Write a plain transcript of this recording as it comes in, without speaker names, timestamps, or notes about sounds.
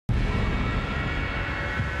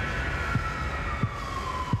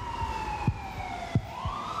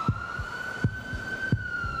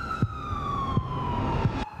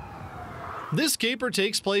This caper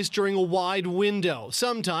takes place during a wide window,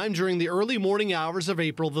 sometime during the early morning hours of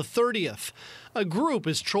April the 30th. A group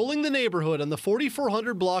is trolling the neighborhood on the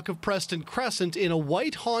 4400 block of Preston Crescent in a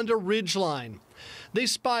white Honda Ridgeline. They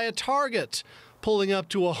spy a target, pulling up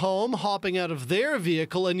to a home, hopping out of their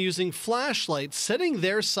vehicle and using flashlights, setting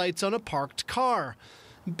their sights on a parked car.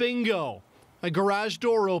 Bingo! A garage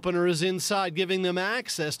door opener is inside, giving them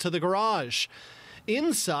access to the garage.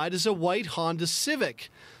 Inside is a white Honda Civic.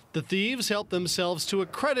 The thieves help themselves to a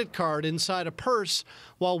credit card inside a purse,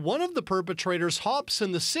 while one of the perpetrators hops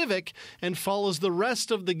in the Civic and follows the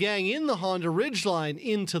rest of the gang in the Honda Ridgeline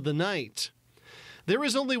into the night. There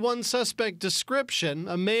is only one suspect description,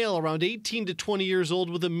 a male around 18 to 20 years old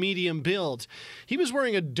with a medium build. He was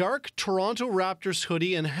wearing a dark Toronto Raptors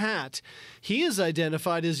hoodie and hat. He is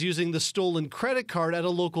identified as using the stolen credit card at a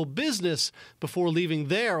local business before leaving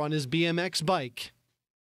there on his BMX bike.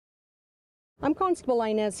 I'm Constable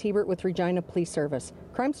Inez Hebert with Regina Police Service.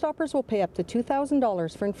 Crime Stoppers will pay up to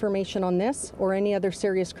 $2,000 for information on this or any other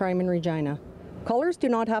serious crime in Regina. Callers do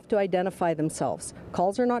not have to identify themselves.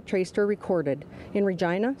 Calls are not traced or recorded. In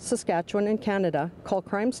Regina, Saskatchewan, and Canada, call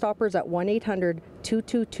Crime Stoppers at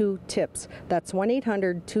 1-800-222-TIPS. That's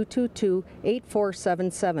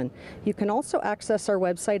 1-800-222-8477. You can also access our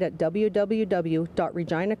website at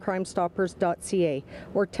www.reginacrimestoppers.ca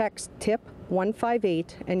or text TIP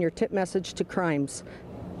 158 and your tip message to Crimes.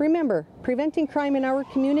 Remember, preventing crime in our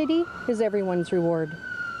community is everyone's reward.